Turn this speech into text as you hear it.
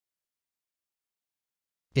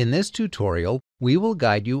In this tutorial, we will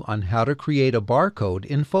guide you on how to create a barcode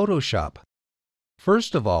in Photoshop.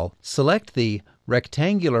 First of all, select the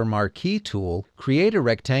Rectangular Marquee tool, create a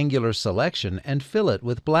rectangular selection and fill it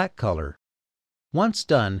with black color. Once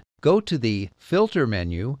done, go to the Filter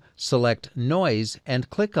menu, select Noise and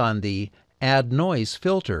click on the Add Noise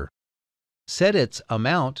filter. Set its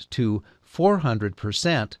amount to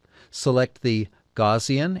 400%, select the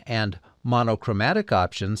Gaussian and monochromatic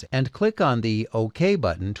options and click on the OK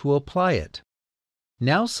button to apply it.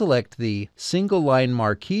 Now select the Single Line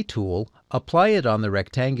Marquee tool, apply it on the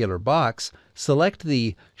rectangular box, select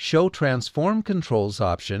the Show Transform Controls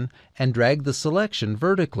option and drag the selection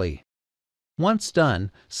vertically. Once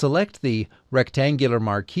done, select the Rectangular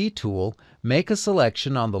Marquee tool, make a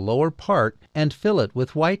selection on the lower part and fill it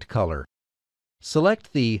with white color.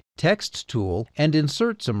 Select the Text tool and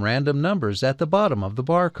insert some random numbers at the bottom of the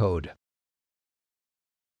barcode.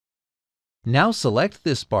 Now select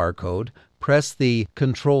this barcode, press the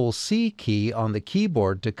Ctrl-C key on the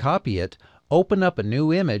keyboard to copy it, open up a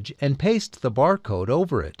new image and paste the barcode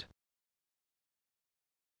over it.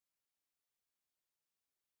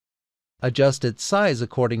 Adjust its size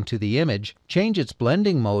according to the image, change its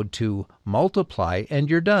blending mode to Multiply, and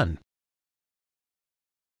you're done.